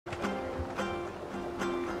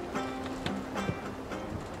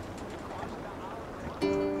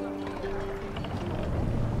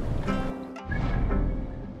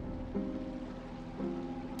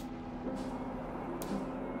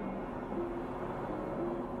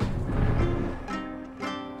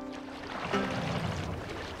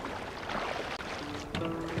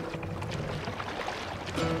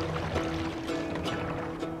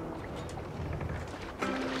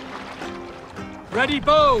Ready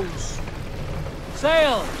bows!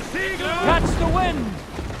 Sail! Catch the wind!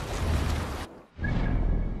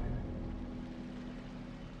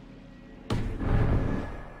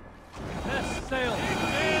 Yes, sail!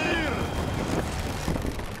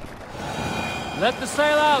 Let the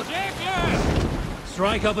sail out!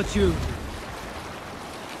 Strike up a tune.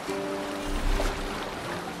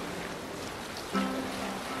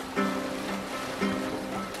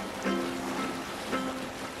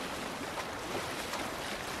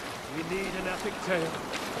 We need an epic tale.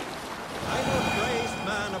 I know a crazed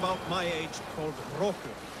man about my age called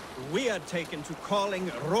Rokur, who we had taken to calling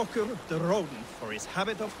Rokur the Rodent for his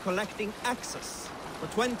habit of collecting axes. For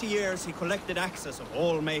 20 years he collected axes of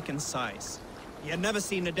all make and size. He had never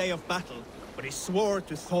seen a day of battle, but he swore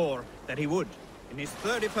to Thor that he would. In his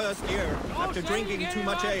 31st year, after drinking too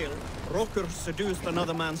much ale, Rokur seduced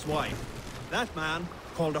another man's wife. That man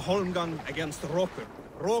called a holmgang against Rokur.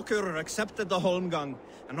 Rokur accepted the holmgang,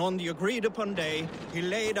 and on the agreed-upon day, he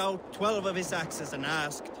laid out 12 of his axes and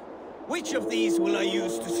asked, "Which of these will I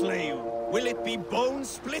use to slay you? Will it be Bone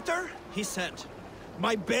Splitter?" he said.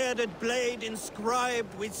 "My bearded blade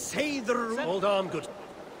inscribed with Seidr..." Hold on, good.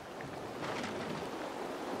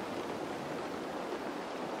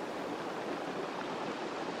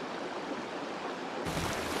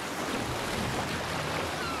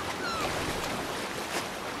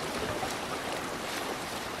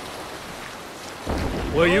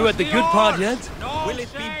 Were you at the good part yet? "Will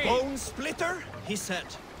it be Bone Splitter?" he said.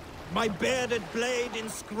 "My bearded blade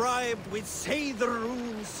inscribed with Seidr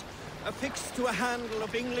runes, affixed to a handle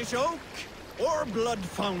of English oak, or Blood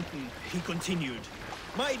Fountain," he continued.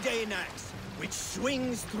 "My Dane axe, which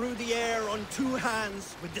swings through the air on 2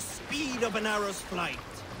 hands with the speed of an arrow's flight.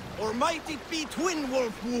 Or might it be Twin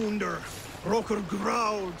Wolf Wounder?" Rokur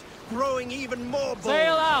growled, growing even more bold.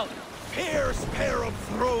 Sail out! "Fierce pair of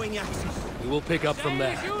throwing axes." We will pick up from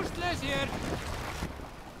there. Useless here.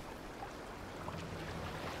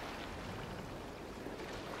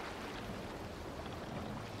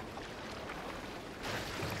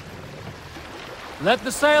 Let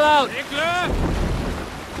the sail out!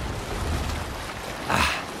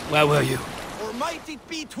 Where were you? "Or might it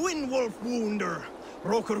be Twin Wolf Wounder?"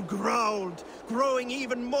 Rokur growled, growing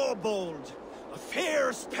even more bold. "A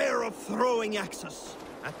fierce pair of throwing axes."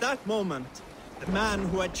 At that moment, the man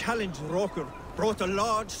who had challenged Rokur brought a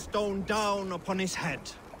large stone down upon his head.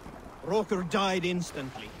 Rokur died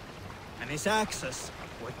instantly, and his axes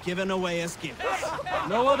were given away as gifts.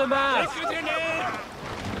 No other man!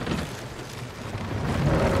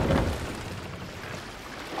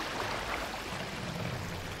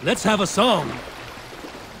 Let's have a song.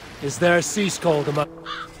 Is there a sea skull among...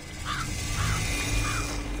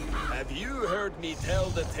 Have you heard me tell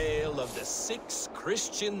the tale of the 6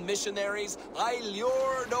 Christian missionaries I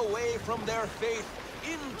lured away from their faith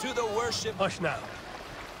into the worship? Hush now.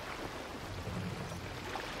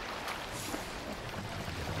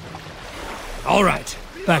 All right,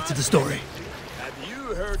 back to the story. Have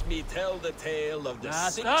you heard me tell the tale of the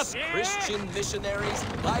 6 stop. Christian missionaries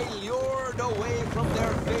I lured away from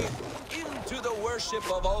their faith into the worship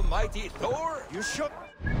of Almighty Thor? You should...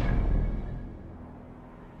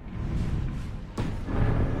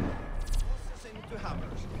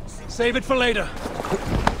 Save it for later.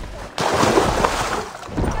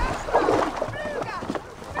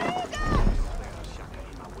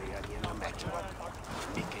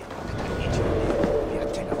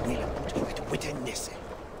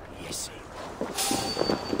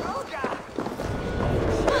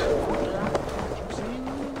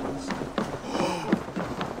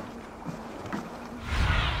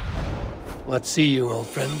 Let's see you, old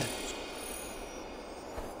friend.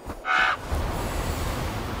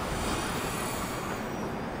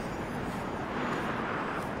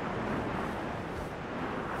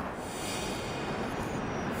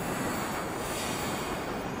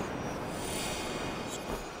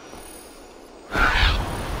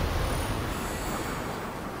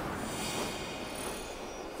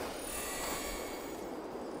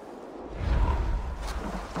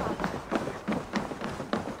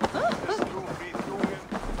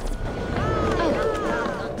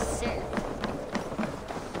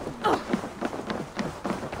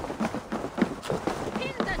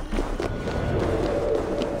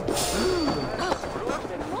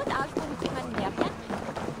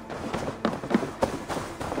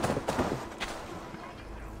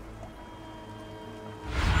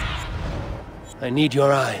 I need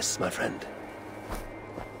your eyes, my friend.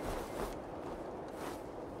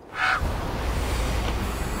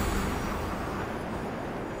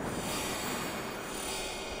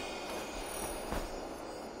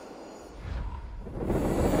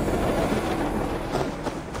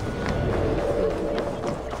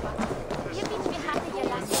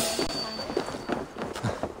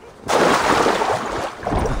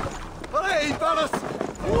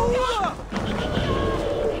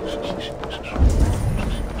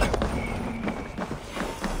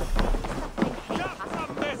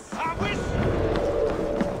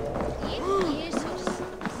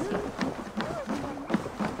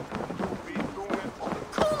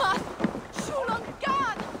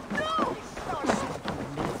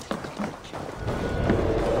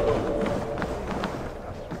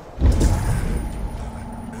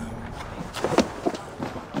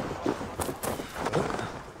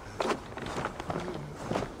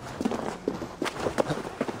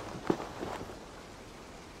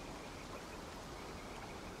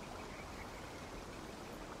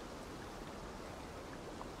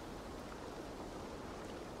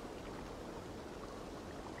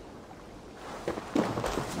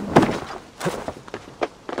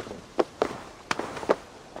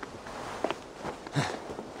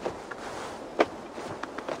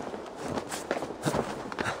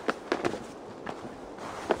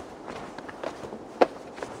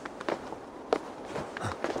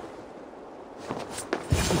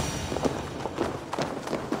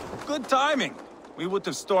 Good timing. We would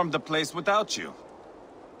have stormed the place without you.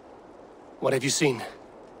 What have you seen?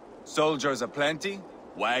 Soldiers aplenty,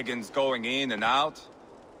 wagons going in and out.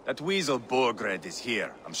 That weasel Borgred is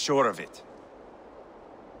here, I'm sure of it.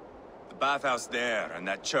 The bathhouse there and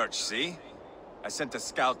that church, see? I sent a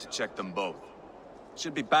scout to check them both.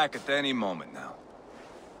 Should be back at any moment now.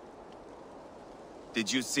 Did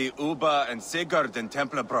you see Uba and Sigurd in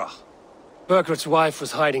Templebrach? Burkhart's wife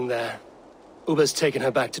was hiding there. Uba's taken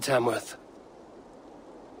her back to Tamworth.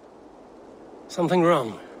 Something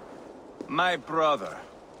wrong? My brother,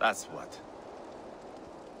 that's what.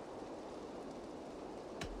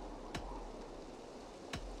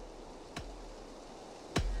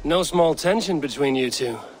 No small tension between you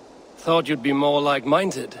two. Thought you'd be more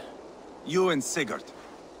like-minded. You and Sigurd,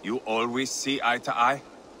 you always see eye to eye?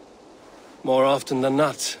 More often than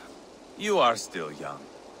not. You are still young.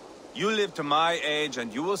 You live to my age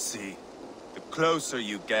and you will see. The closer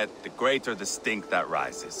you get, the greater the stink that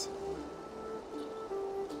rises.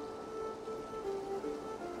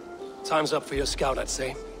 Time's up for your scout, I'd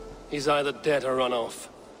say. He's either dead or run off.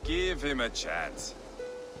 Give him a chance.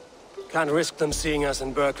 Can't risk them seeing us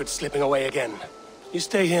and Burkhardt slipping away again. You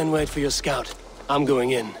stay here and wait for your scout. I'm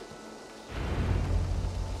going in.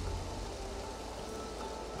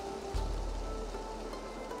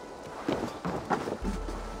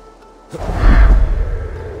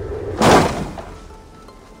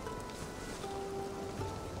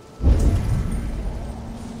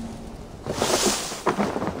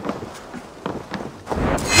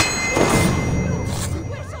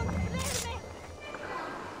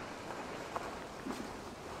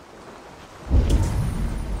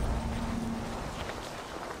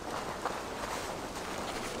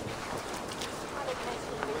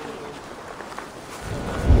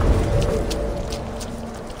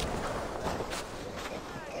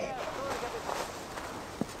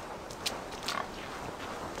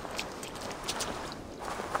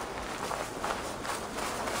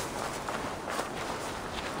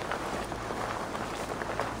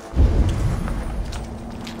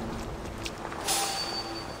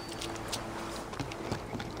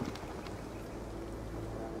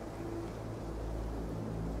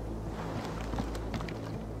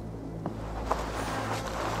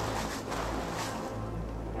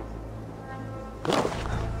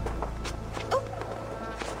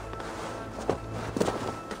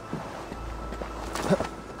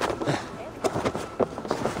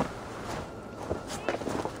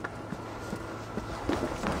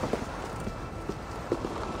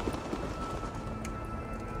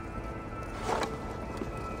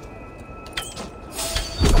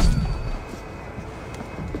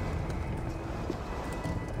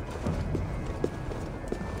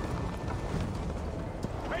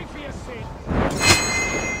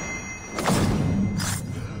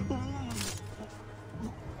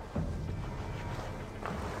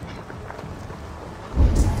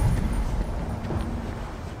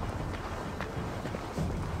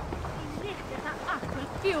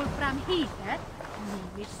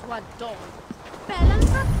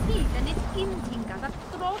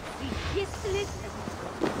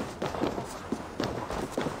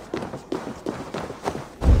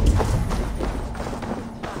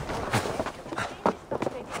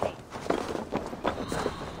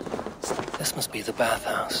 This must be the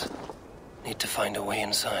bathhouse. Need to find a way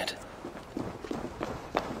inside.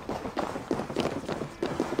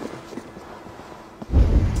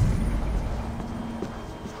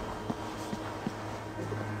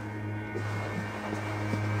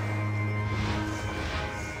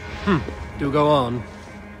 Do go on.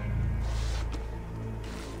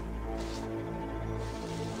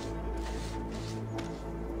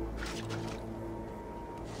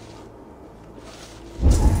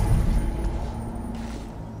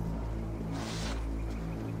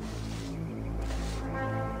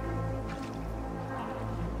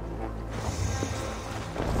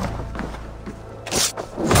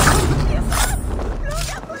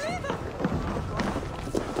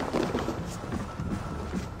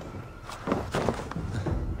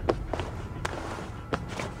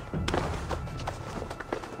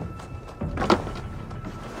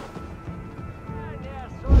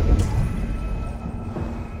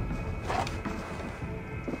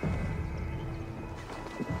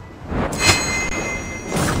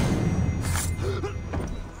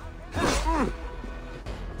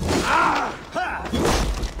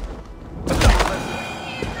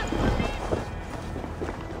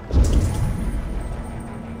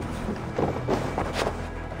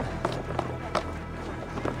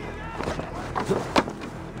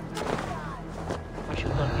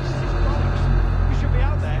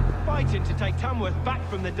 waiting to take Tamworth back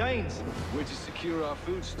from the Danes. We're to secure our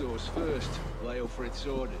food stores first. Leo Frith's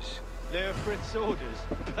orders. Leo Frith's orders?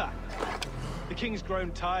 Bah. The king's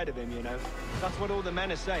grown tired of him, you know. That's what all the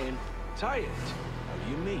men are saying. Tired? How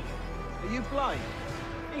do you mean? Are you blind?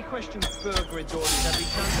 He questions Burgred's orders every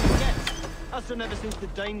chance he gets. Has done ever since the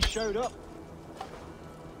Danes showed up.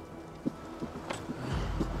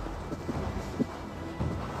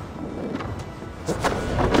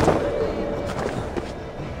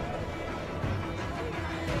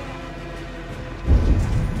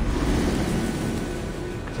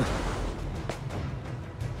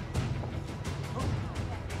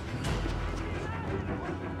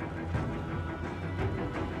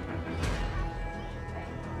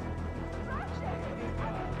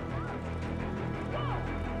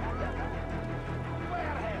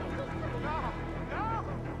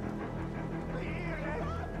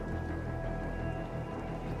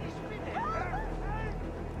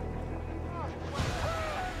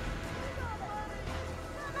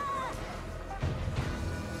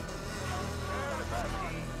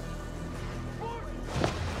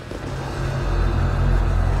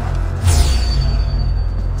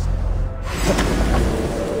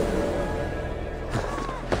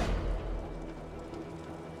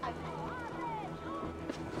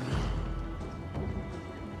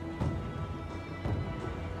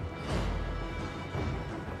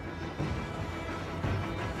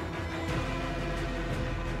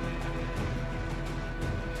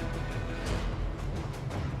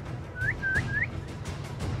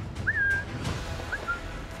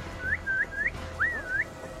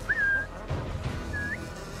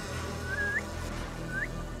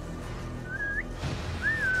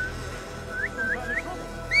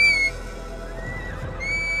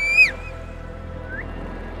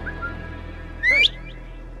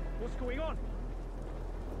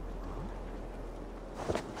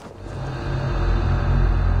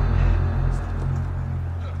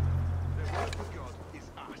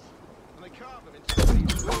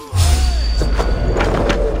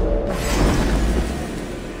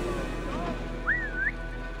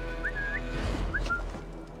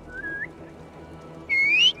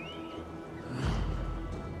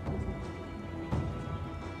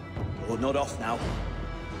 We're not off now.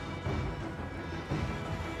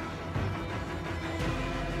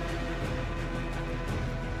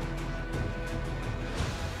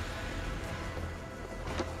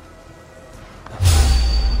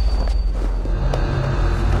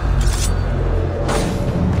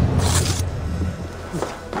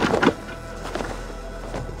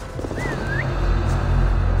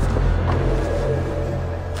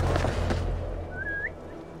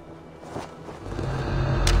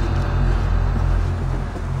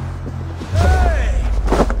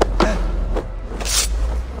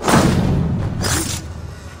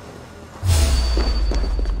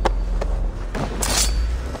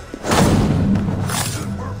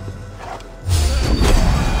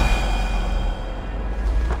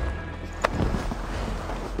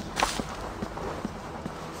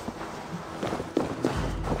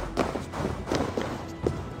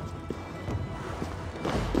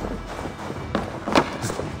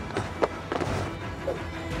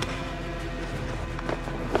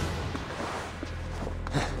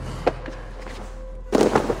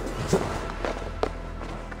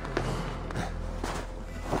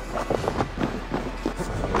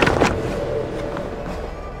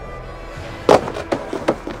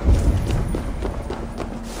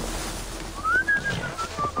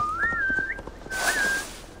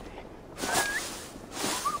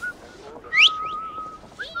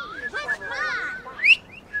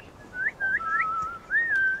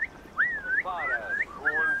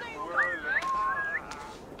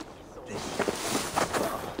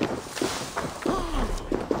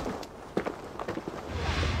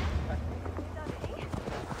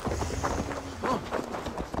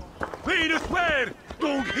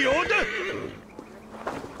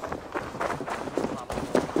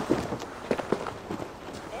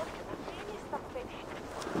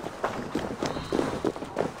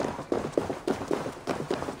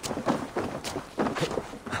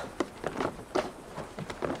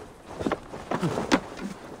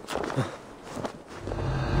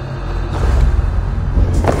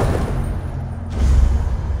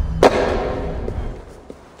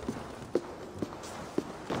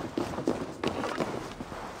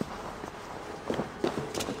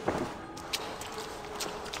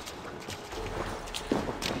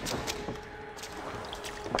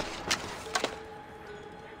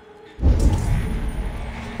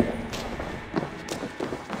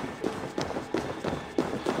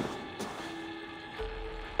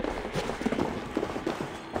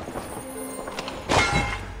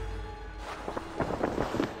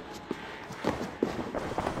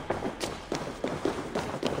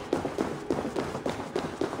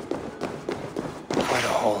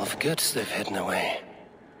 goods they've hidden away.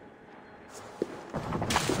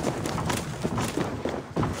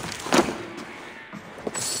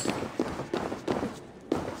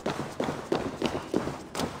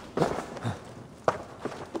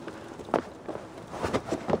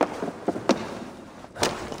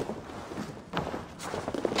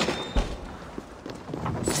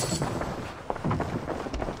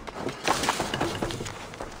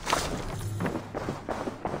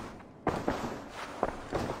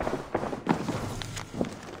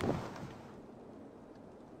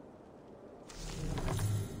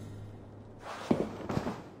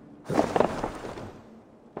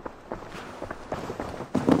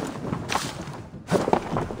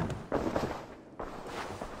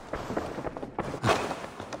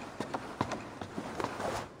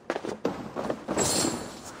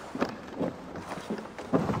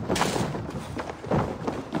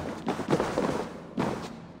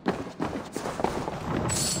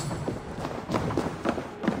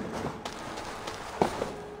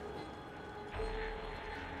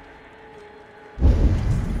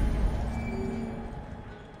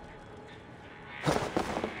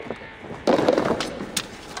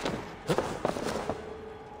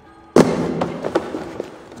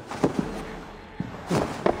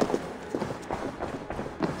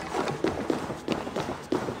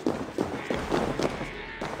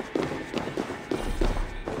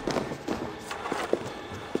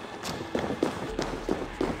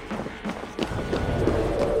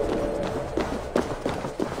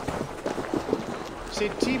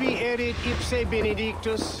 Sed tibi erit ipse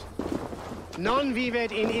benedictus, non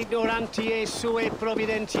vivet in ignorantiae suae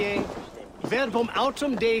providentiae, verbum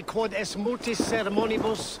autum Dei quod est multis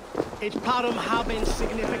sermonibus, et parum habens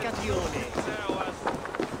significatione.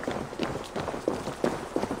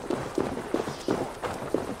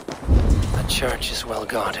 The church is well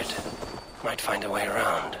guarded. Might find a way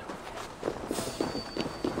around.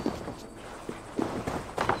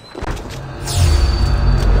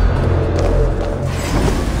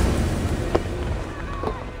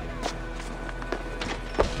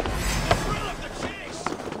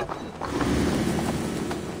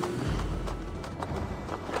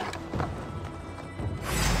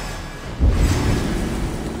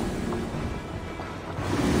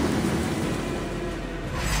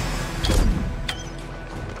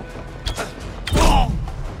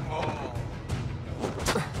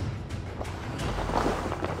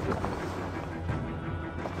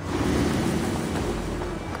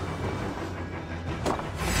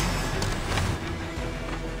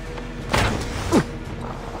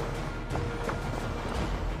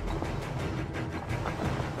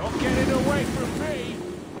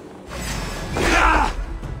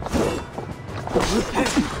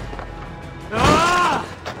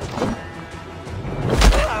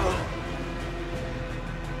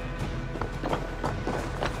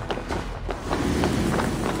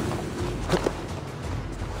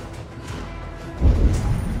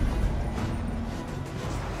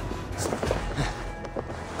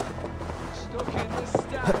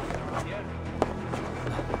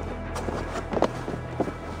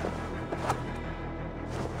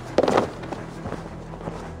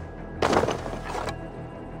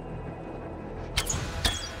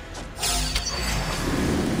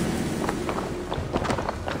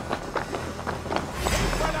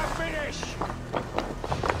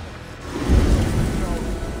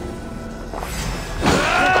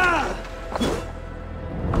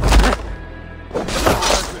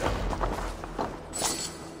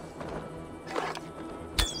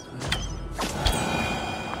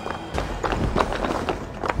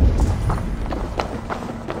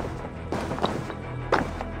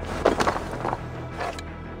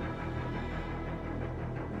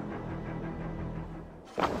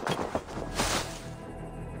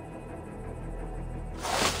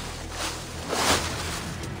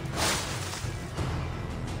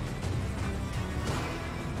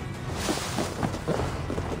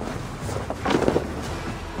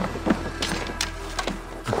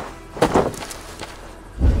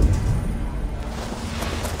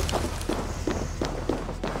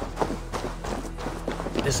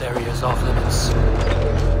 This area is off limits.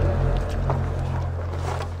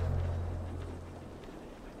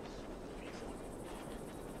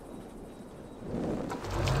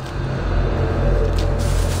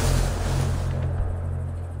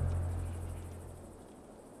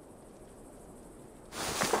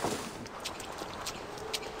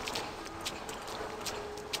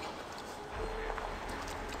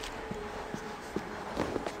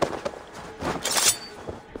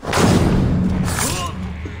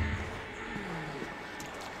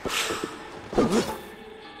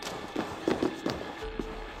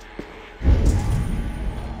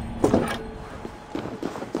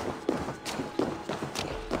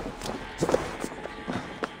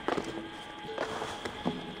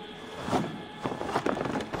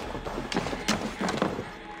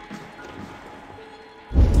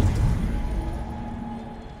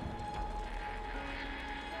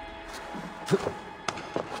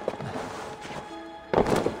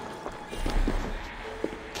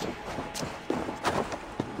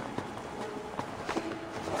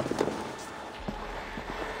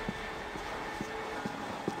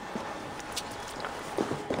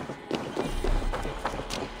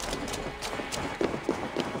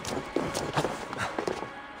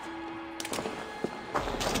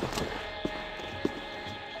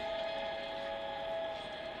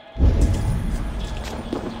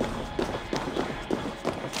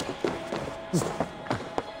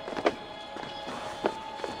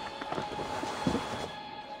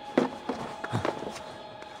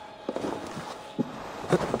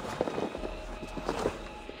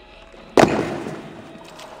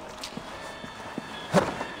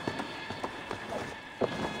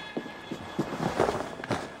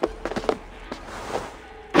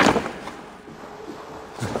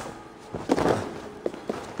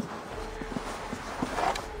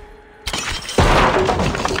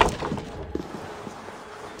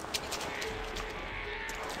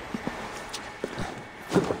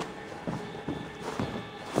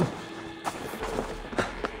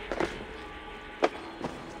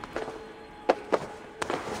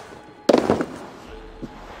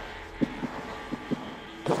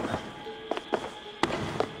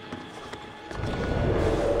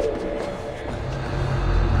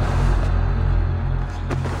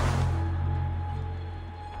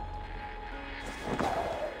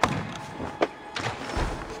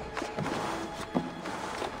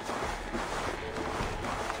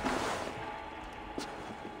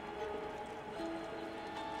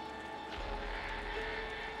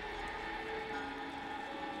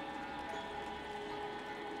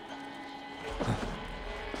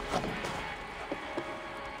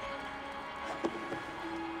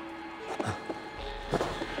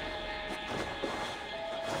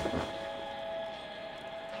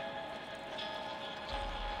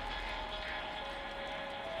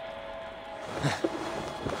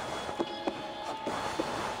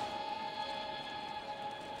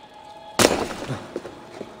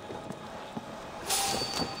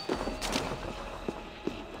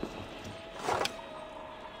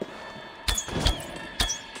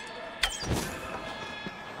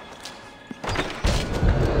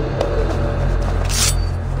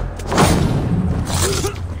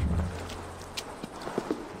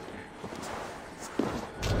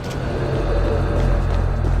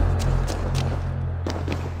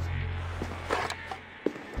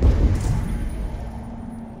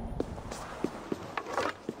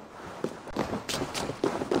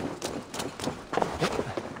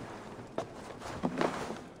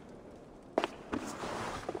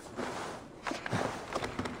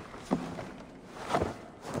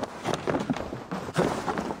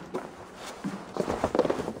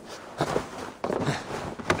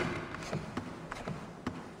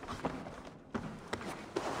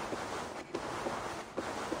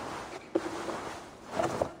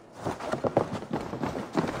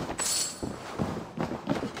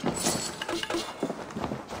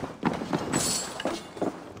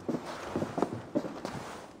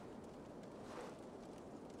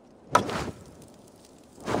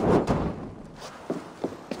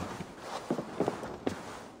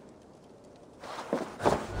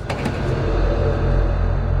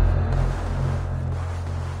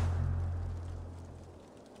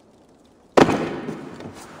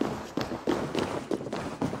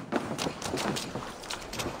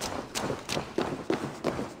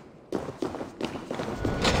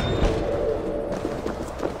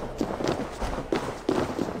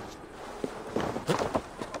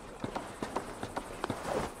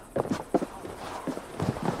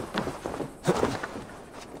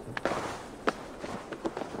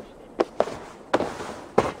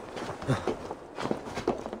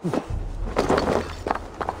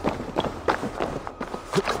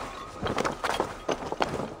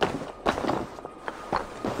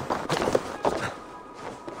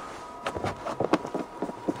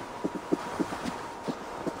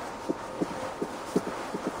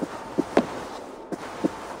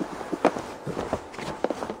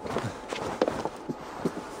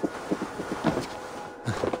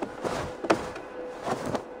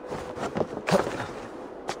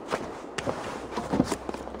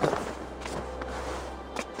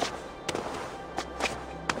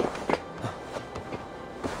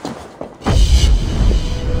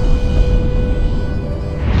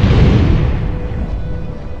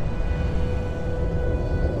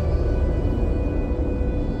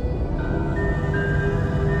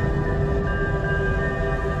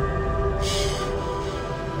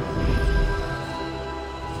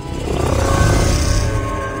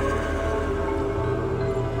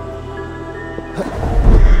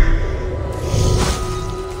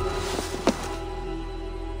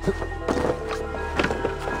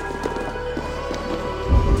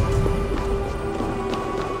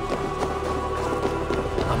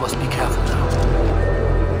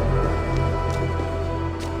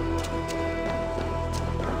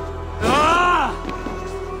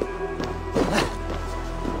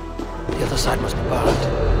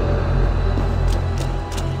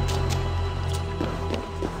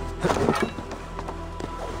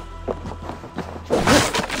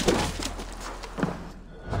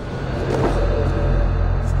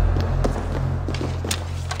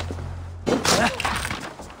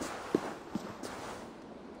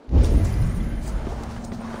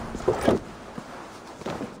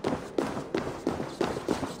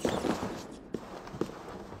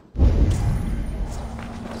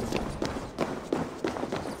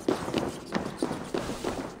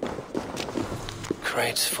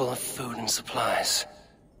 crates full of food and supplies.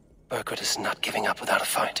 Burkhardt is not giving up without a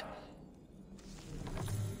fight.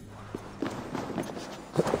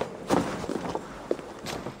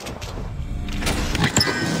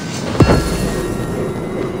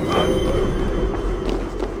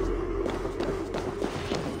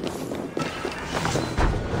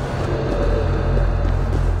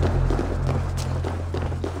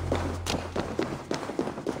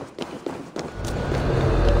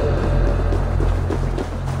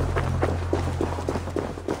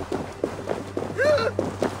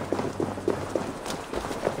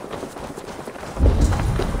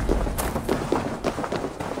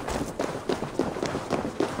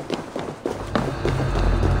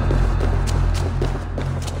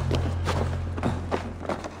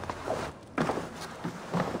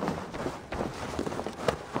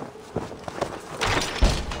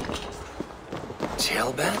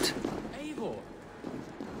 Jailbird?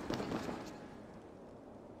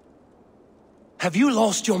 Have you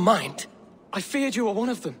lost your mind? I feared you were one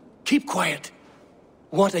of them. Keep quiet.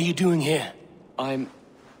 What are you doing here? I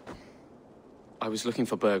was looking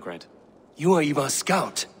for Burgred. You are Ivar's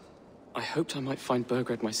scout. I hoped I might find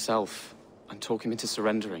Burgred myself and talk him into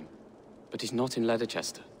surrendering. But he's not in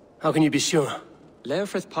Leatherchester. How can you be sure?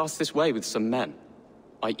 Leofrith passed this way with some men.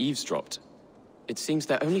 I eavesdropped. It seems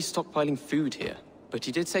they're only stockpiling food here, but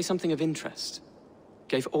he did say something of interest.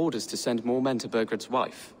 Gave orders to send more men to Burgred's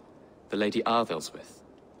wife, the Lady Arvelswith.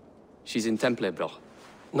 She's in Templebroch.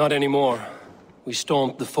 Not anymore. We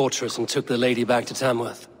stormed the fortress and took the lady back to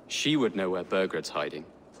Tamworth. She would know where Burgred's hiding.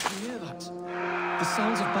 You hear that? The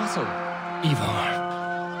sounds of battle.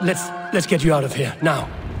 Ivar, let's get you out of here, now.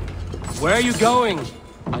 Where are you going?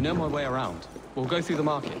 I know my way around. We'll go through the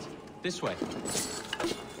market. This way.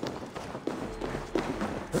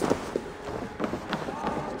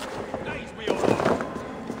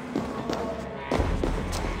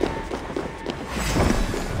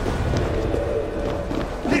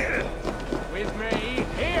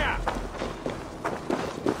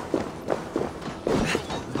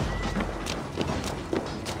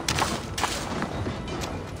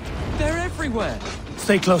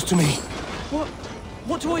 Stay close to me.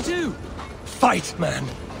 What do I do? Fight, man.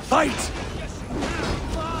 Fight!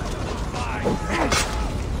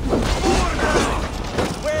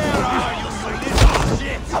 Where are you, you little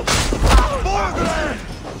shit? Borgren!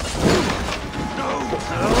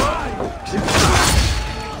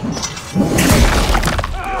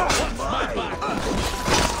 What's my back?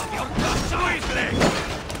 You've got sweetly!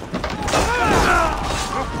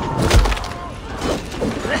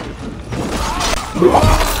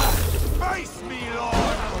 Face me,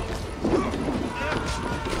 Lord!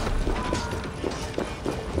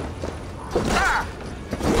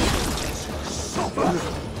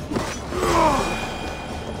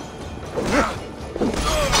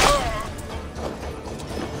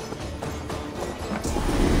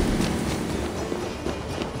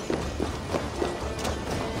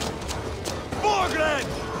 Borgren!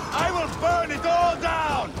 I will burn it all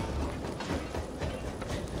down!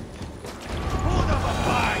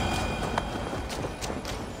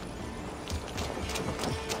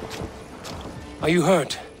 Are you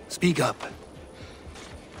hurt? Speak up.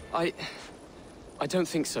 I don't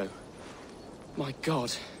think so. My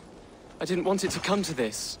God. I didn't want it to come to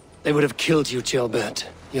this. They would have killed you, Jailbird.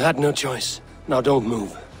 You had no choice. Now don't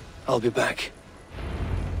move. I'll be back.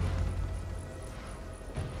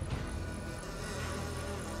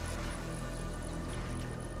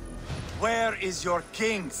 Where is your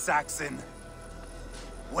king, Saxon?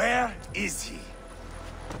 Where is he?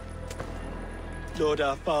 Lord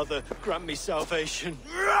our Father, grant me salvation.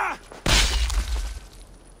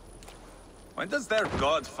 When does their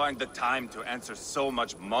god find the time to answer so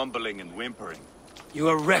much mumbling and whimpering? You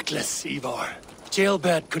are reckless, Ivar.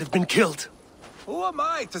 Jailbird could have been killed. Who am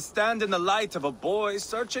I to stand in the light of a boy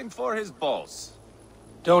searching for his balls?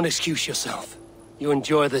 Don't excuse yourself. You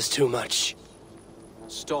enjoy this too much.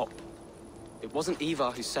 Stop. It wasn't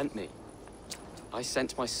Ivar who sent me. I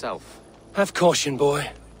sent myself. Have caution,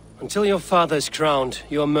 boy. Until your father is crowned,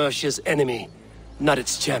 you're Mercia's enemy, not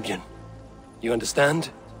its champion. You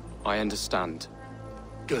understand? I understand.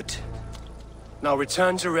 Good. Now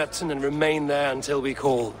return to Repton and remain there until we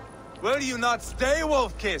call. Will you not stay,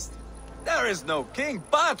 Wolf-Kissed? There is no king,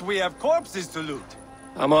 but we have corpses to loot.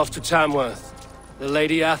 I'm off to Tamworth. The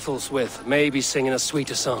Lady Athelthwith may be singing a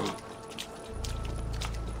sweeter song.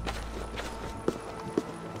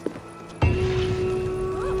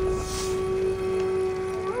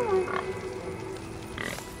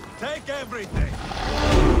 Take everything!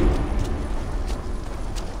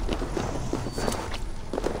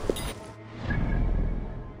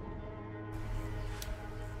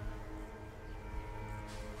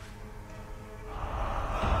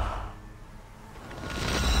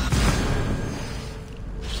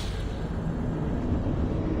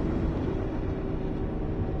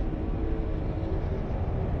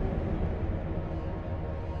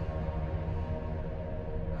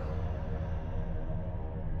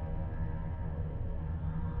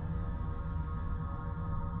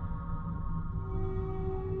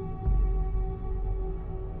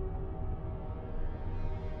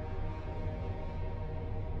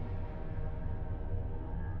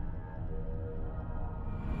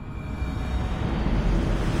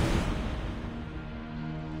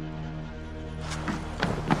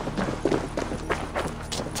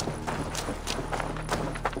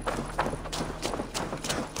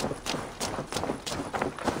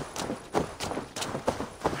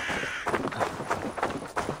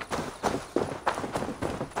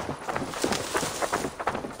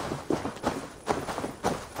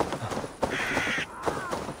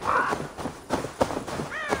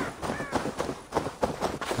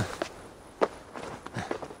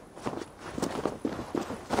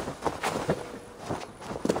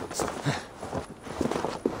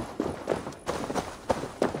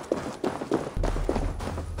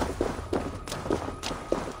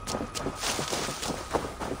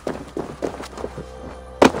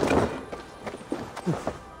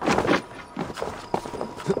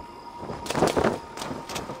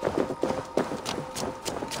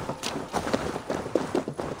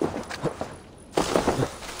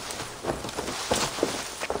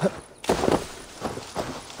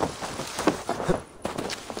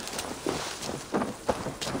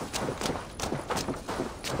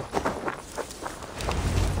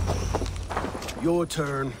 Your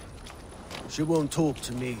turn. She won't talk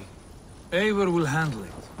to me. Eivor will handle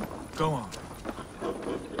it. Go on.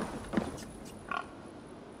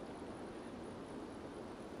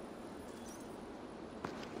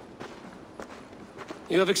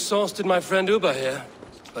 You have exhausted my friend Uber here,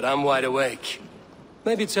 but I'm wide awake.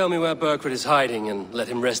 Maybe tell me where Burkred is hiding and let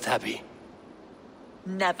him rest happy.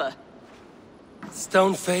 Never.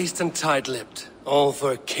 Stone-faced and tight-lipped. All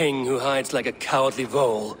for a king who hides like a cowardly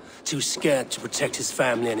vole, too scared to protect his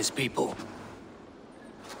family and his people.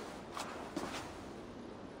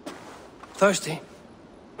 Thirsty?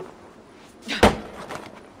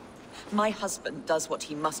 My husband does what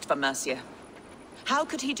he must for Mercia. How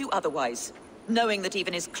could he do otherwise, knowing that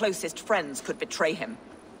even his closest friends could betray him?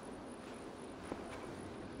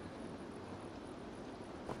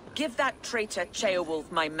 Give that traitor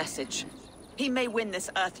Ceolwulf my message. He may win this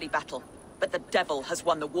earthly battle, but the devil has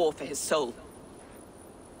won the war for his soul.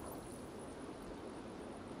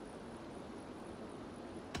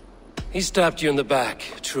 He stabbed you in the back,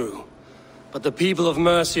 true. But the people of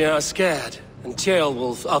Mercia are scared, and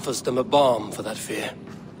Ceolwulf offers them a balm for that fear.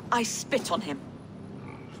 I spit on him.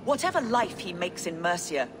 Whatever life he makes in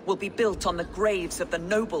Mercia will be built on the graves of the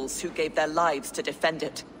nobles who gave their lives to defend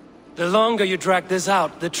it. The longer you drag this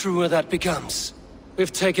out, the truer that becomes.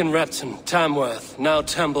 We've taken Repton, Tamworth, now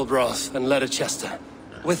Temblebroth, and Leicester.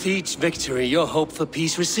 With each victory, your hope for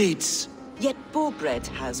peace recedes. Yet Borgred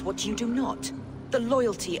has what you do not. The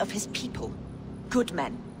loyalty of his people. Good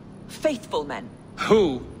men. Faithful men.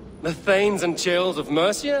 Who? The Thanes and Chills of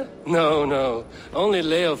Mercia? No, no. Only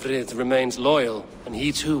Leofrith remains loyal, and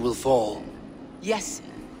he too will fall. Yes,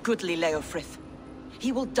 goodly Leofrith.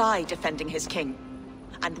 He will die defending his king.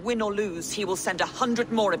 And win or lose, he will send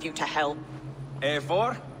 100 more of you to hell.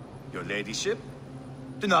 Eivor, your ladyship?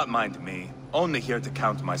 Do not mind me. Only here to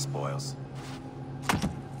count my spoils.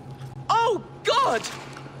 Oh, God!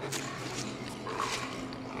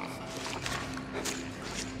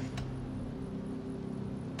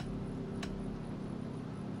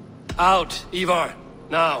 Out, Ivar.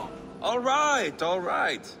 Now. All right, all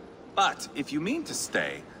right. But if you mean to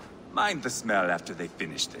stay, mind the smell after they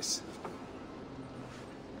finish this.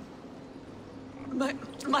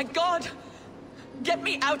 My God! Get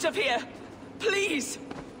me out of here! Please!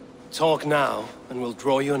 Talk now, and we'll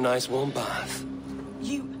draw you a nice warm bath.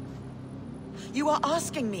 You are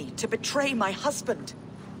asking me to betray my husband.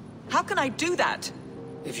 How can I do that?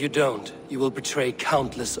 If you don't, you will betray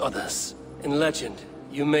countless others. In legend,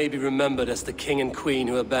 you may be remembered as the king and queen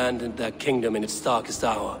who abandoned their kingdom in its darkest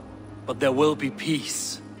hour. But there will be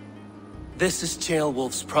peace. This is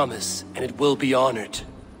Ceolwulf's promise, and it will be honored.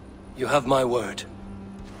 You have my word.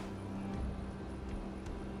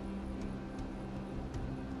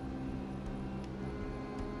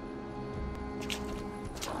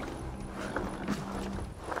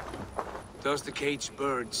 Does the caged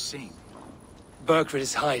bird sing? Burkred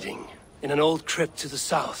is hiding in an old crypt to the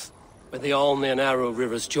south, where the Alney and Arrow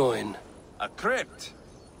rivers join. A crypt?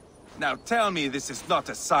 Now tell me this is not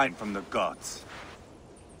a sign from the gods.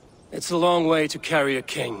 It's a long way to carry a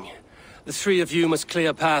king. The three of you must clear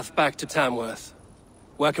a path back to Tamworth.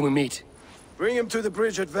 Where can we meet? Bring him to the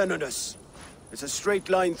bridge at Venonus. It's a straight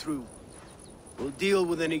line through. We'll deal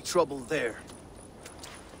with any trouble there.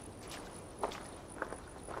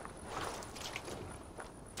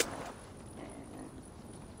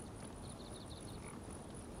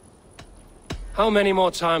 How many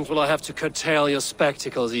more times will I have to curtail your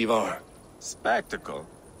spectacles, Ivar? Spectacle?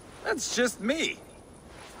 That's just me.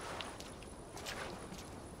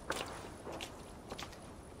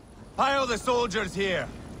 Pile the soldiers here.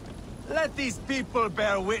 Let these people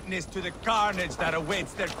bear witness to the carnage that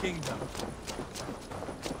awaits their kingdom.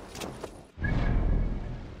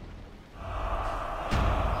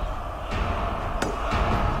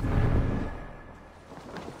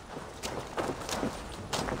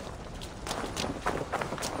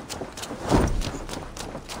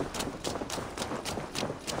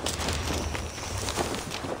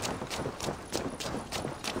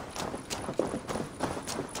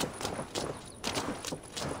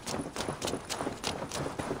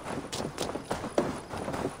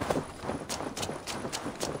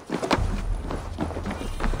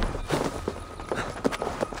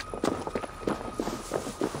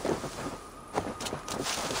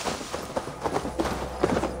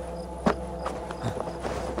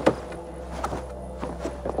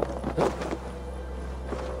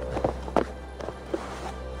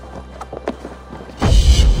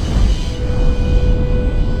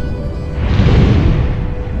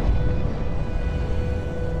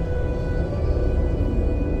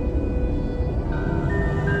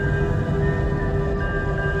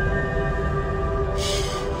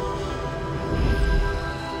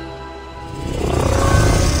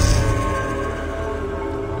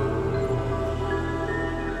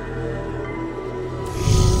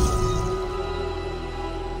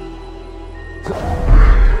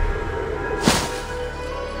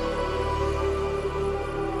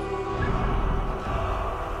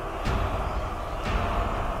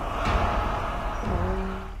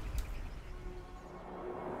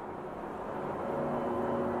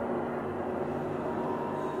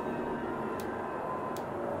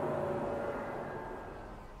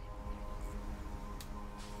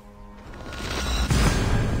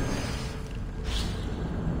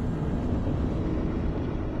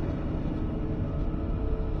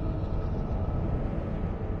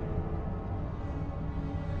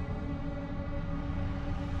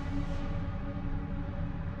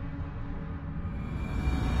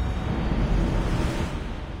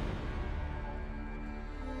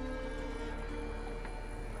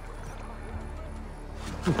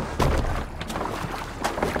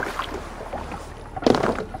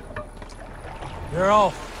 You're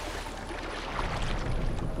off.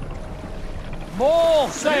 More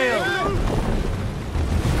sail!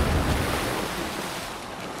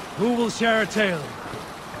 Who will share a tale?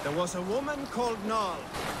 There was a woman called Nal,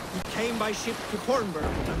 who came by ship to Hornburg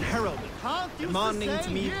unheralded, demanding to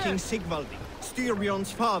meet King Sigvaldi,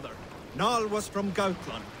 Styrbjorn's father. Nal was from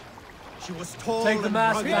Gautland. She was tall Take the and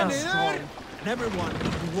mask rugged down. and strong, and everyone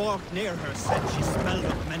who walked near her said she smelled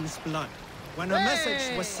of men's blood. When a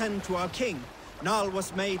message was sent to our king, Nal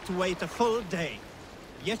was made to wait a full day.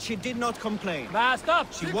 Yet she did not complain. Mask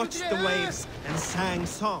up! She watched the waves and sang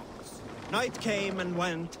songs. Night came and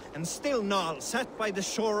went, and still Nal sat by the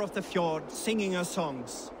shore of the fjord singing her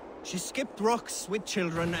songs. She skipped rocks with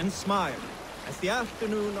children and smiled. As the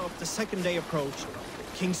afternoon of the second day approached,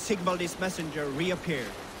 King Sigvaldi's messenger reappeared.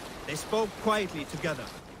 They spoke quietly together.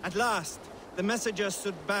 At last, the messenger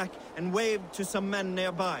stood back and waved to some men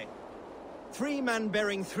nearby. 3 men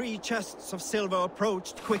bearing 3 chests of silver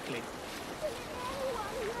approached quickly.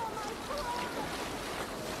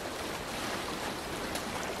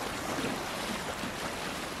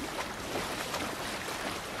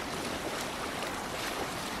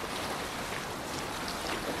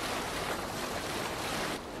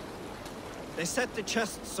 They set the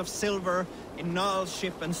chests of silver in Nal's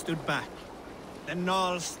ship and stood back. Then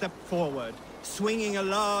Nal stepped forward, swinging a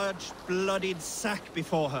large, bloodied sack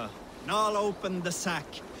before her. Nal opened the sack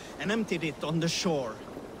and emptied it on the shore.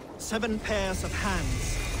 7 pairs of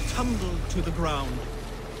hands tumbled to the ground.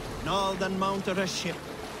 Nal then mounted her ship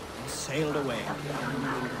and sailed away.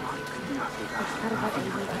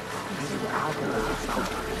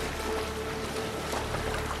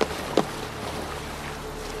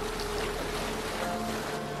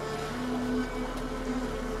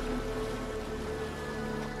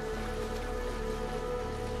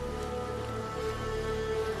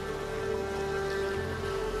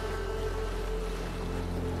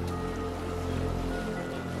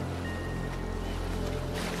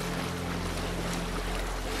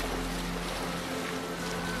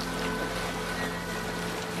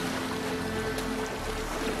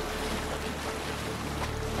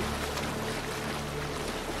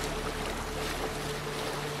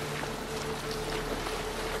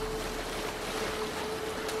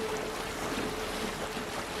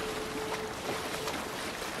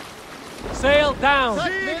 Sail down!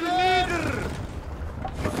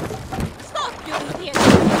 Stop, you idiot!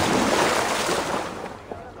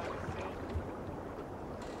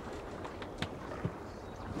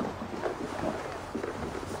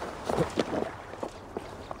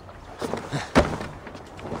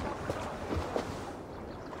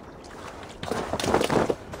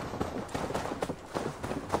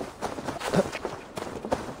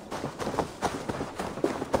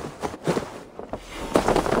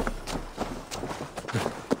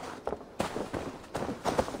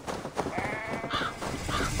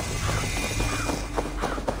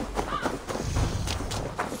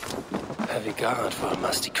 Heavy guard for a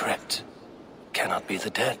musty crypt. Cannot be the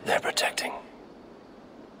dead they're protecting.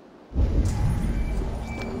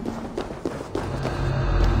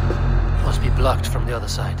 Must be blocked from the other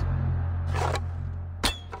side.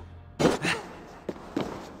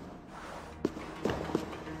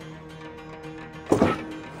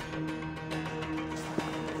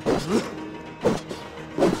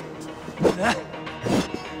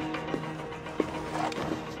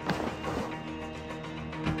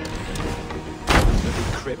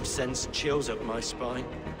 Crypt sends chills up my spine.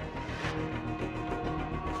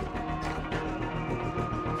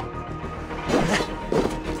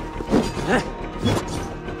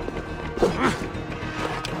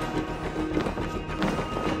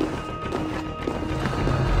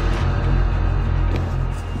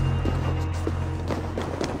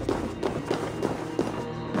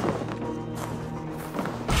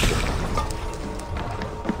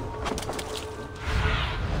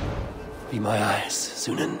 Be my eyes,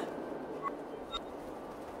 Sunan.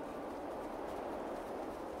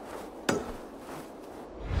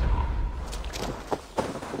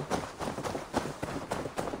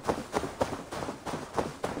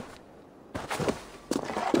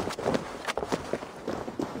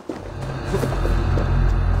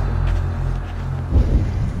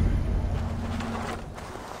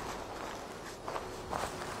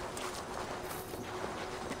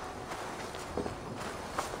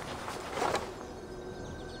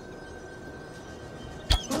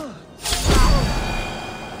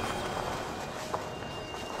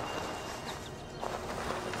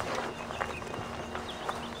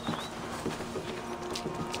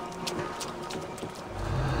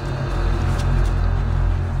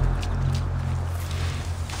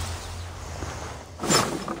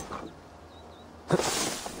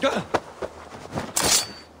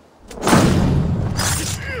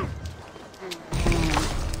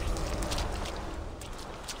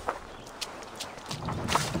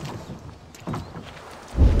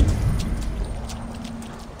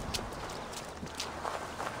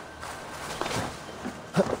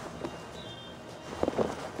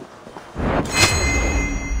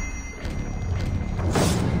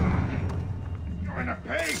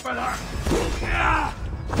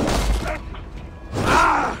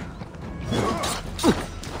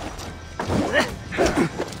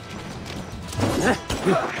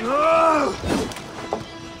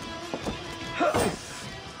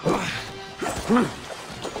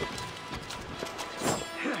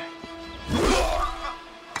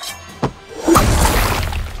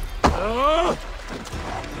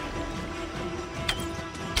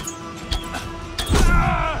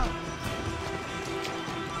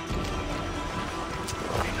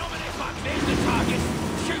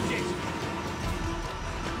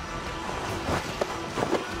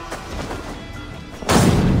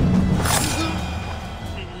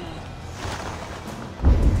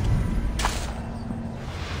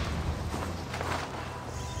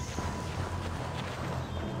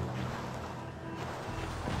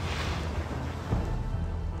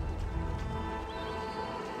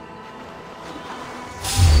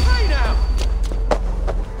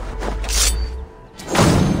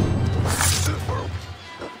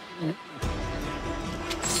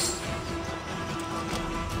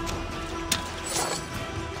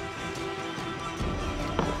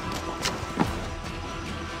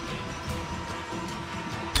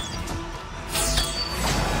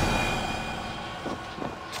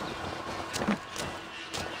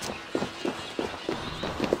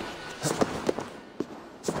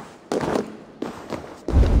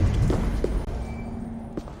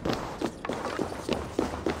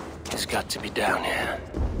 Got to be down here.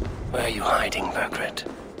 Where are you hiding, Bergred?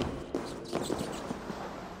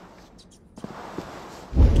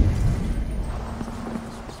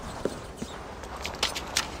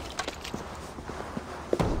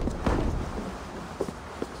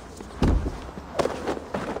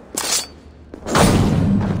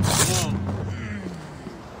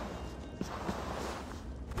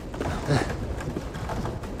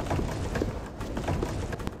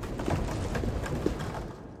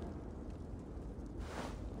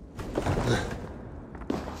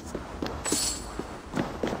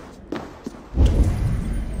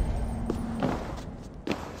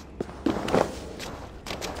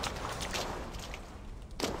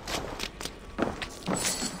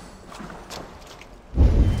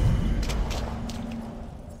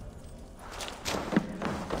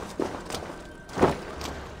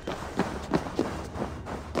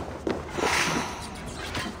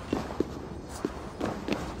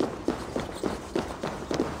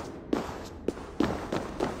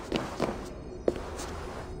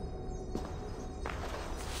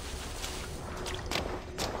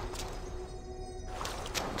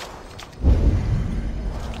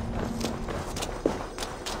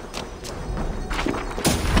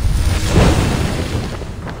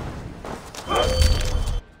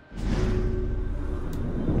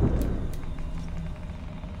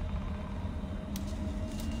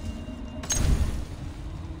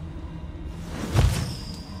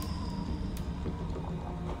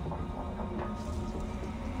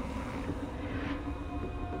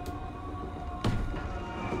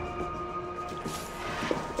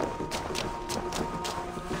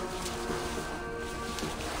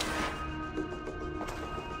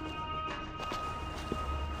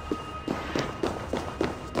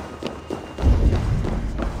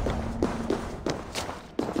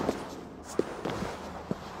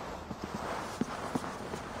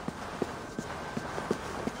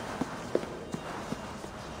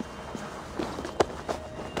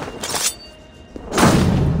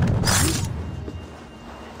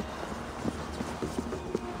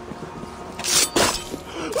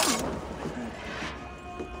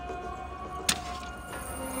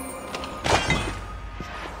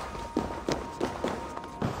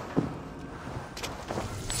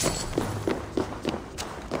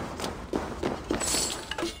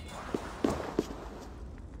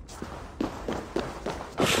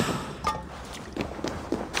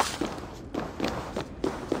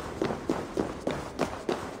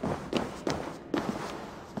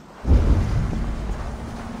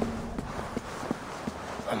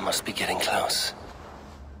 Must be getting close.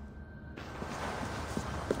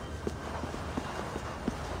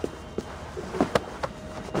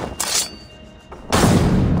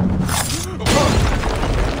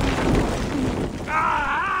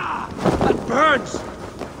 That burns!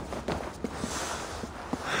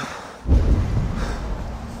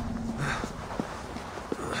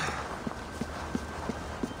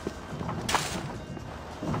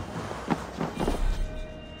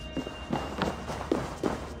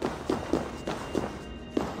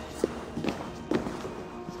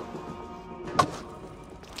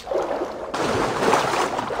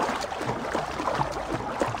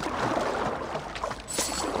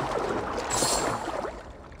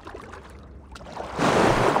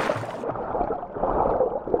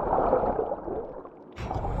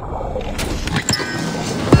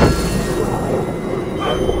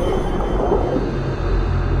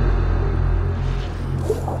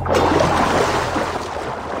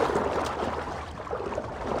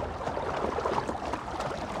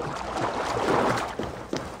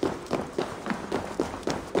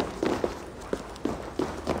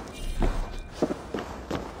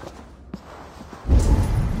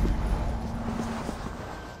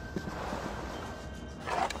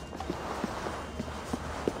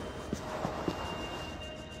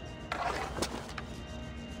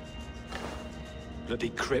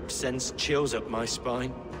 bloody crypt sends chills up my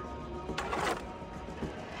spine.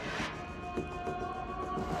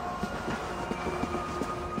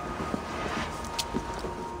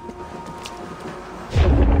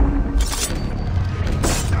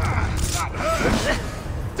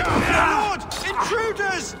 Lord!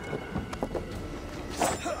 Intruders!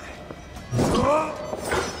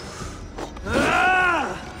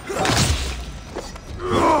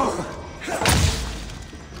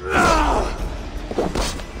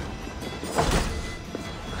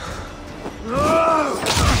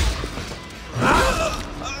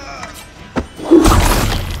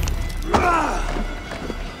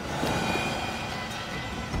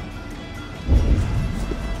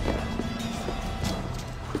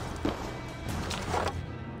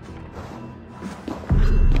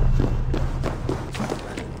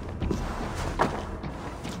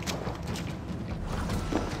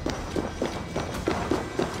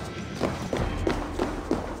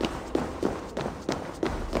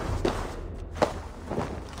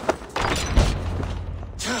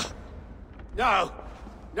 No!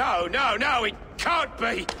 No, no, no, it can't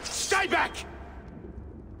be! Stay back!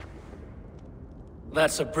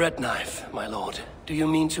 That's a bread knife, my lord. Do you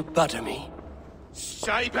mean to butter me?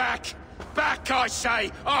 Stay back! Back, I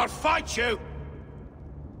say! I'll fight you!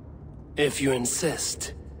 If you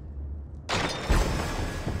insist.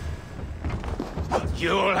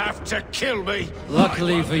 You'll have to kill me!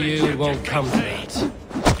 Luckily for you, it won't come to that.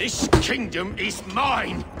 This kingdom is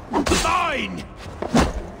mine! Mine!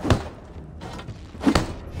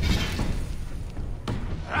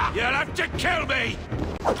 You'll have to kill me!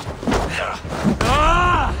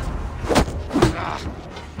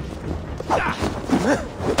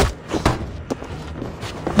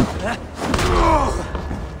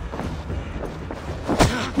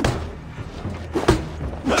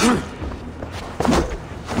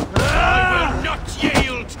 I will not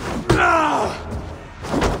yield!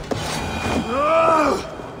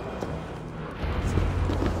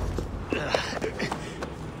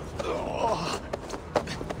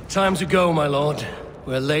 Time to go, my lord.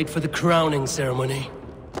 We're late for the crowning ceremony.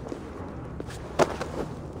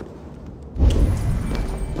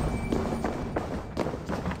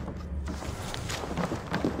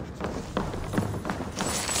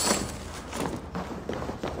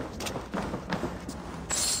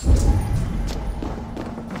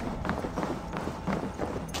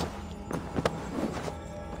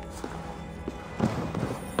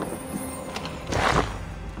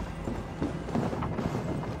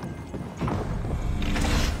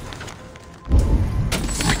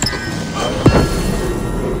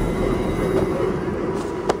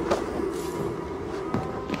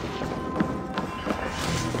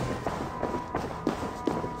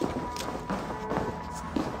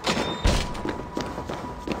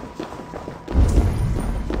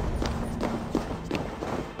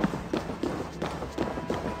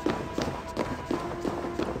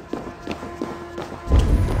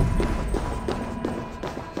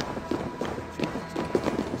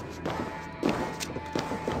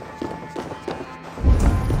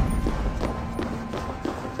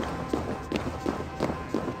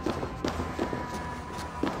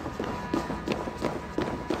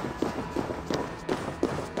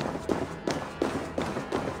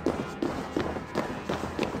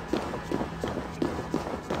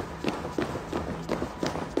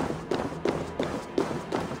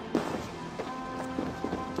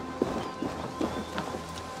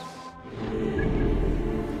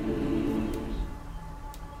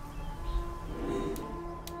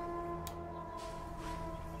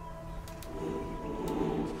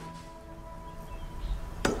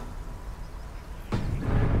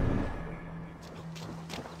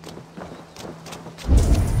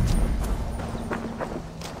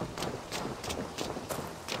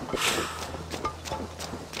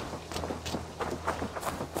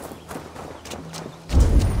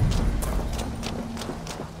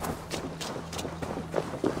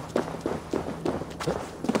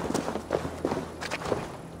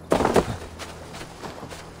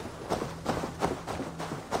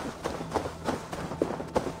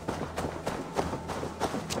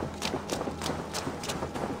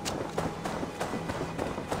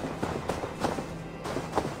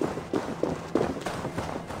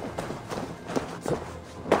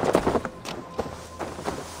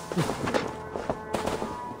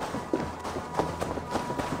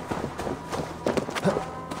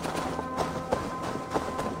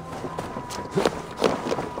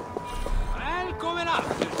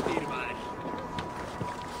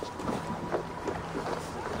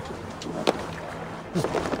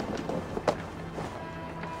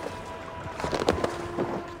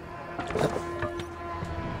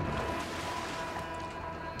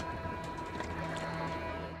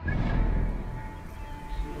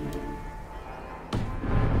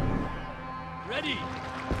 Ready!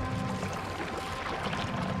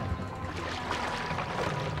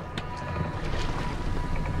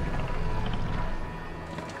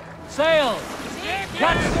 Sail!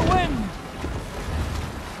 Catch the wind!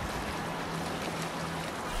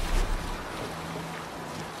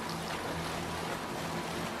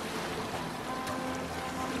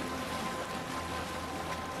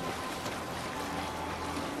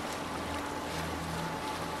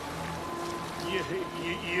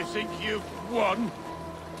 You think you've won?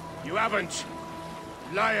 You haven't.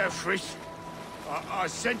 Liar, Frith. I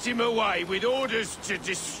sent him away with orders to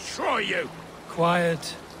destroy you.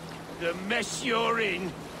 Quiet. The mess you're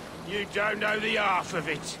in, you don't know the half of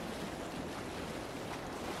it.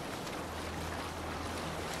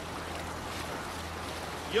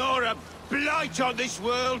 You're a blight on this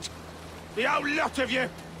world. The whole lot of you.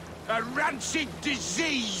 A rancid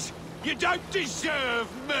disease. You don't deserve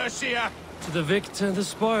Mercia. To the victor, the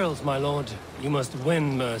spoils, my lord. You must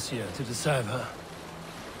win Mercia to deserve her.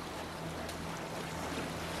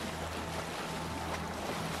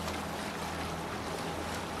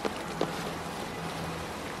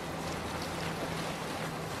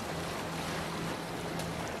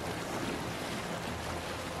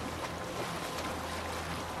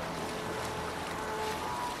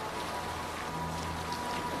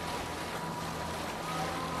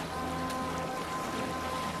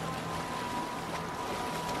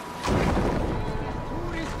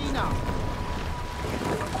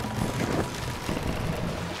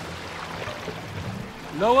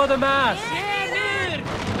 Lower the mast!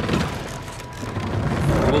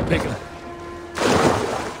 We'll pick her.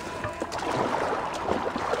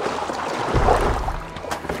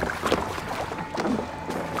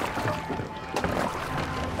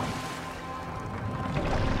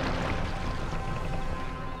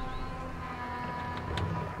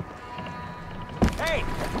 Hey!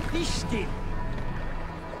 Be still!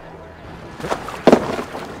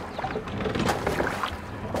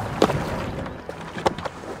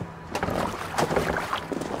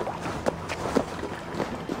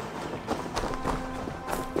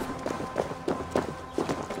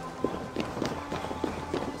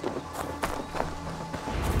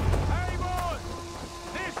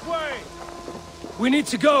 We need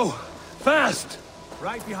to go! Fast!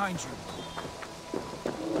 Right behind you.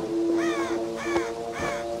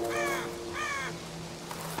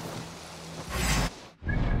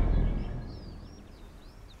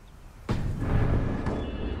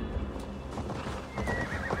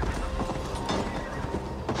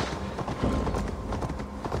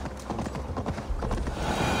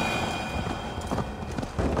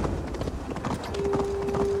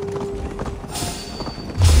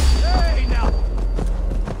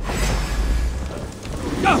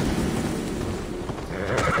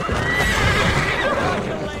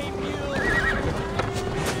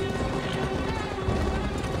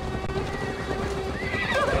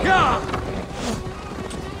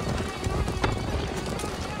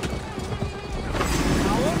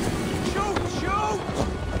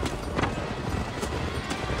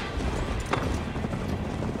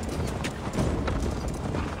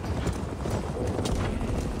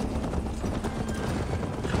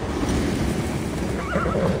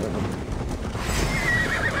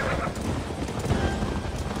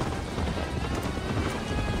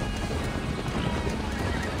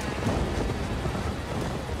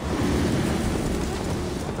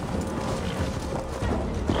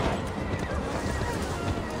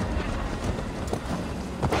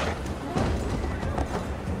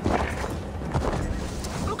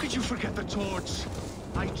 Forget the torch.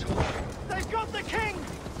 I told you. They've got the king!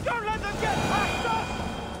 Don't let them get past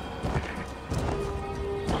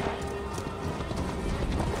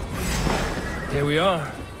us! Here we are.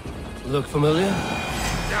 Look familiar?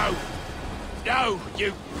 No! No,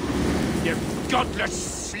 you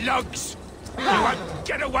godless slugs! You won't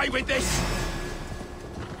get away with this!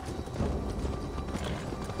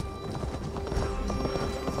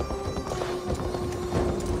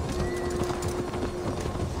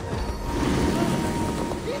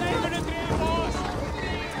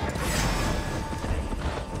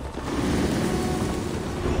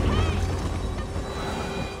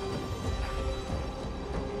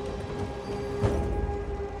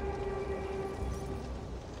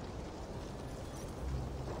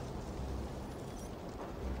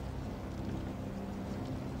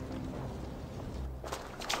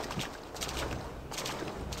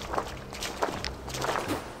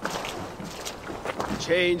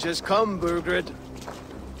 Change has come, Burgred.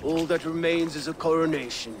 All that remains is a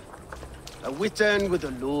coronation. A Witan with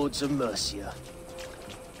the Lords of Mercia.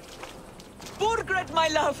 Burgred, my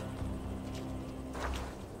love!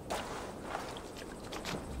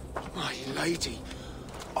 My lady,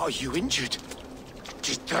 are you injured?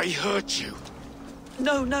 Did they hurt you?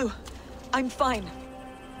 No, no. I'm fine.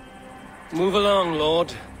 Move along,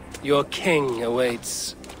 Lord. Your king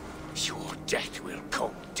awaits. Your death will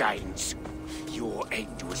come, Danes. Your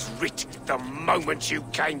end was writ the moment you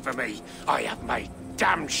came for me. I have made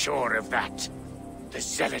damn sure of that. The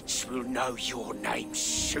Zealots will know your name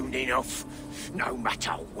soon enough. No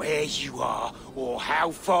matter where you are or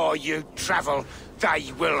how far you travel,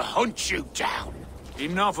 they will hunt you down.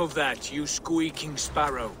 Enough of that, you squeaking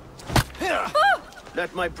sparrow.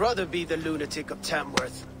 Let my brother be the lunatic of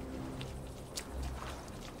Tamworth.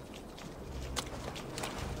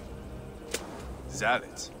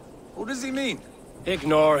 Zealots? Who does he mean?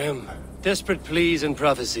 Ignore him. Desperate pleas and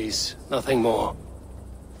prophecies. Nothing more.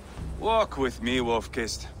 Walk with me,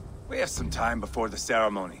 Wolf-Kissed. We have some time before the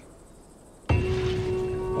ceremony.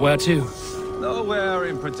 Where to? Nowhere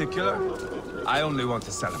in particular. I only want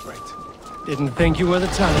to celebrate. Didn't think you were the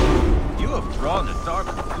type. You have drawn a dark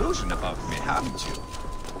conclusion about me, haven't you?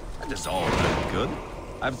 That is all very good.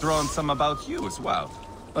 I've drawn some about you as well.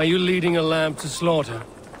 Are you leading a lamb to slaughter?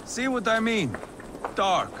 See what I mean?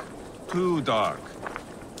 Dark. Too dark.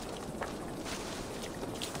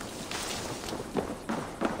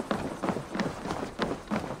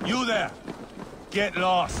 You there! Get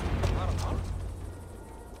lost!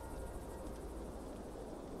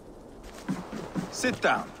 Sit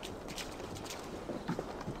down.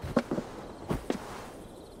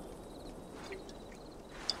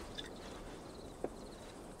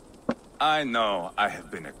 I know I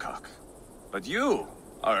have been a cock, but you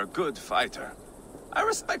are a good fighter. I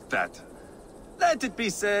respect that. Let it be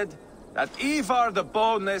said that Ivar the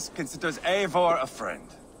Boneless considers Eivor a friend.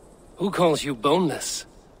 Who calls you boneless?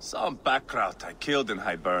 Some backrout I killed in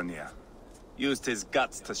Hibernia. Used his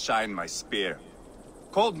guts to shine my spear.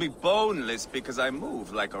 Called me boneless because I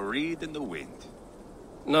move like a reed in the wind.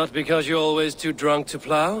 Not because you're always too drunk to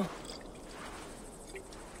plow?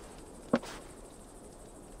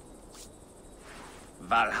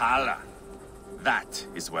 Valhalla. That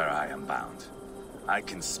is where I am bound. I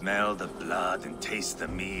can smell the blood and taste the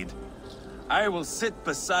mead. I will sit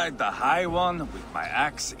beside the High One with my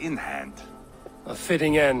axe in hand. A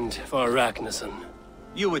fitting end for Ragnarsson.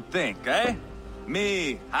 You would think, eh?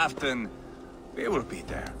 Me, Halfdan, we will be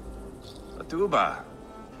there. But Uba...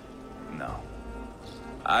 no.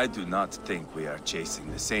 I do not think we are chasing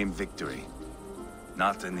the same victory.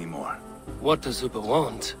 Not anymore. What does Uba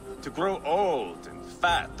want? To grow old and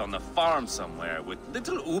fat on a farm somewhere with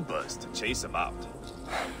little Ubas to chase about.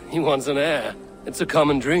 He wants an heir. It's a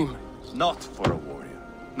common dream. Not for a warrior.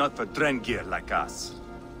 Not for Drengir like us.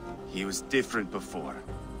 He was different before.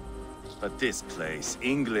 But this place,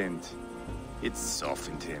 England, it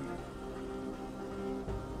softened him.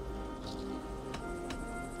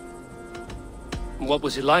 What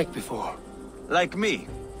was he like before? Like me.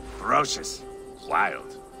 Ferocious.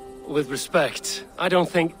 Wild. With respect, I don't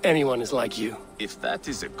think anyone is like you. If that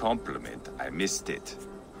is a compliment, I missed it.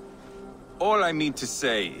 All I mean to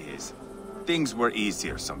say is, things were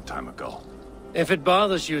easier some time ago. If it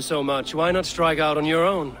bothers you so much, why not strike out on your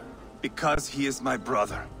own? Because he is my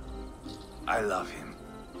brother. I love him.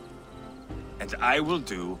 And I will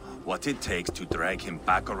do what it takes to drag him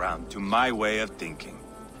back around to my way of thinking.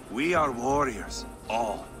 We are warriors,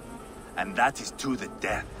 all. And that is to the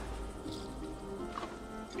death.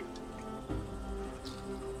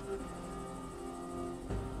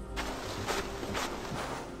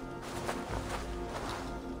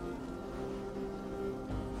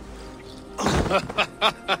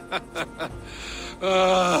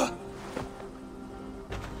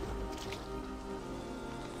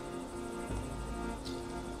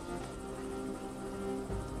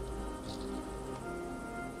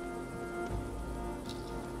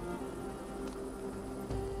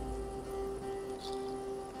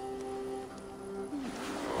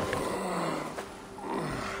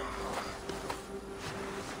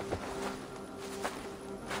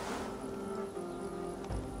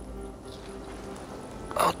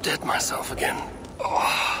 Outdid myself again.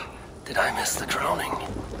 Oh, did I miss the crowning?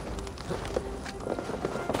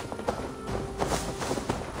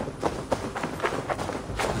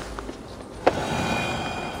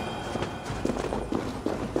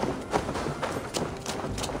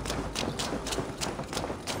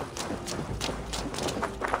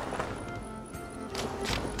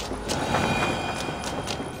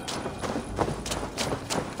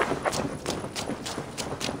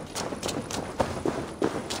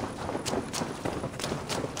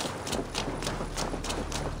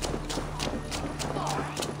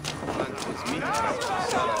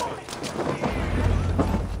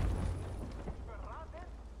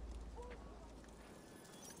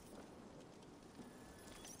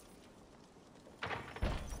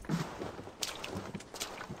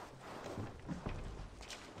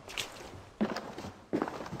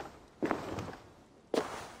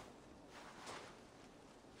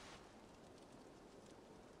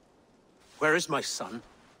 Where is my son?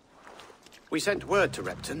 We sent word to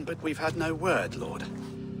Repton, but we've had no word, Lord.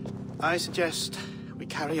 I suggest we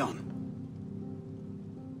carry on.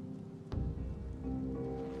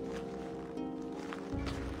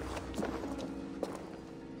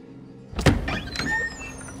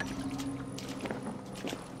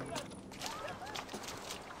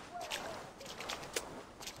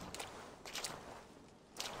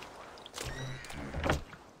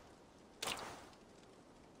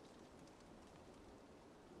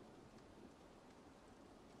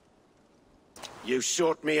 You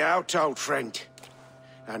sought me out, old friend.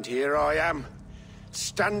 And here I am,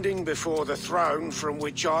 standing before the throne from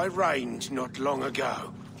which I reigned not long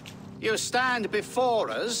ago. You stand before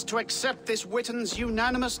us to accept this Witten's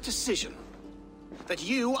unanimous decision. That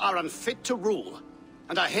you are unfit to rule,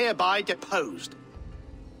 and are hereby deposed.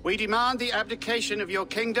 We demand the abdication of your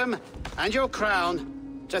kingdom and your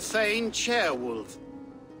crown to Thane Chairwolf.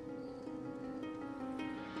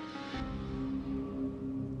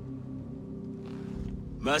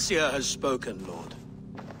 Mercia has spoken, Lord.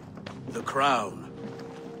 The crown.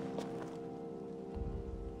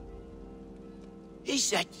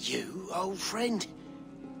 Is that you, old friend?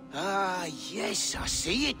 Ah, yes, I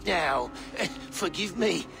see it now. Forgive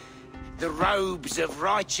me. The robes of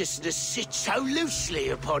righteousness sit so loosely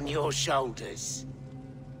upon your shoulders.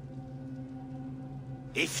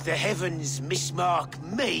 If the heavens mismark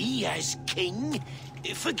me as king,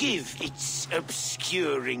 forgive its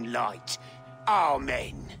obscuring light.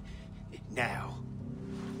 Amen. Now,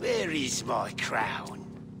 where is my crown?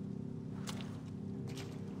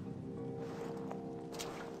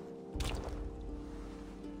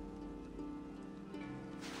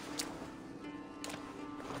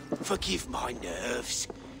 Forgive my nerves.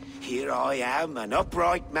 Here I am, an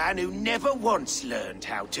upright man who never once learned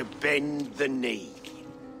how to bend the knee.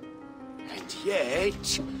 And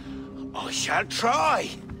yet, I shall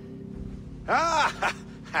try. Ah,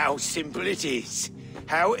 how simple it is.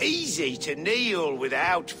 How easy to kneel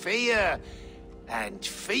without fear and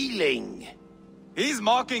feeling. He's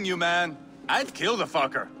mocking you, man. I'd kill the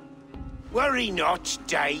fucker. Worry not,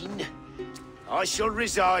 Dane. I shall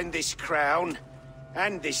resign this crown,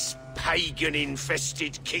 and this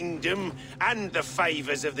pagan-infested kingdom, and the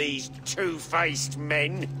favors of these two-faced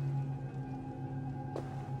men.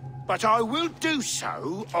 But I will do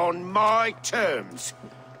so on my terms.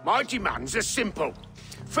 My demands are simple.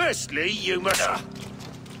 Firstly, you must...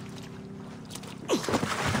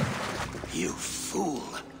 You fool.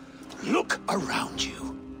 Look around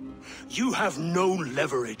you. You have no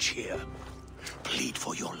leverage here. Plead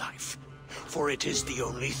for your life, for it is the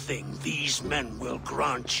only thing these men will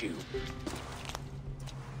grant you.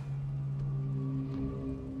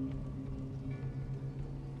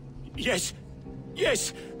 Yes.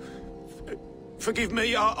 Yes. Forgive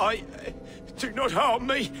me, I... Do not harm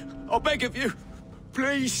me. I beg of you.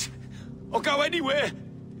 Please. I'll go anywhere.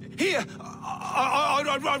 Here.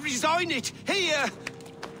 I resign it. Here.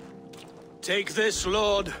 Take this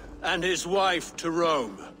lord and his wife to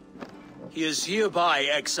Rome. He is hereby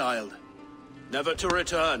exiled, never to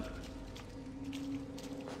return.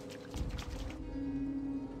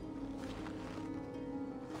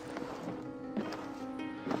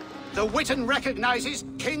 The Witten recognizes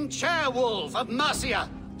King Chairwolf of Mercia,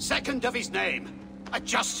 second of his name. A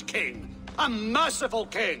just king, a merciful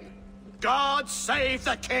king. God save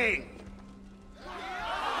the king!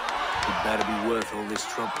 It better be worth all this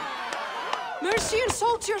trouble. Mercian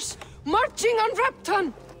soldiers, marching on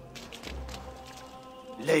Repton!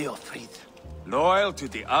 Leofrid. Loyal to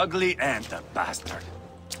the ugly and the bastard.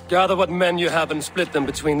 Gather what men you have and split them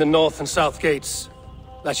between the north and south gates.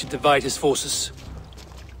 That should divide his forces.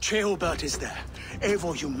 Ceolbert is there.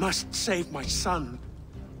 Eivor, you must save my son.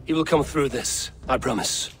 He will come through this, I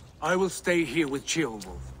promise. I will stay here with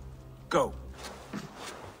Ceolwulf. Go.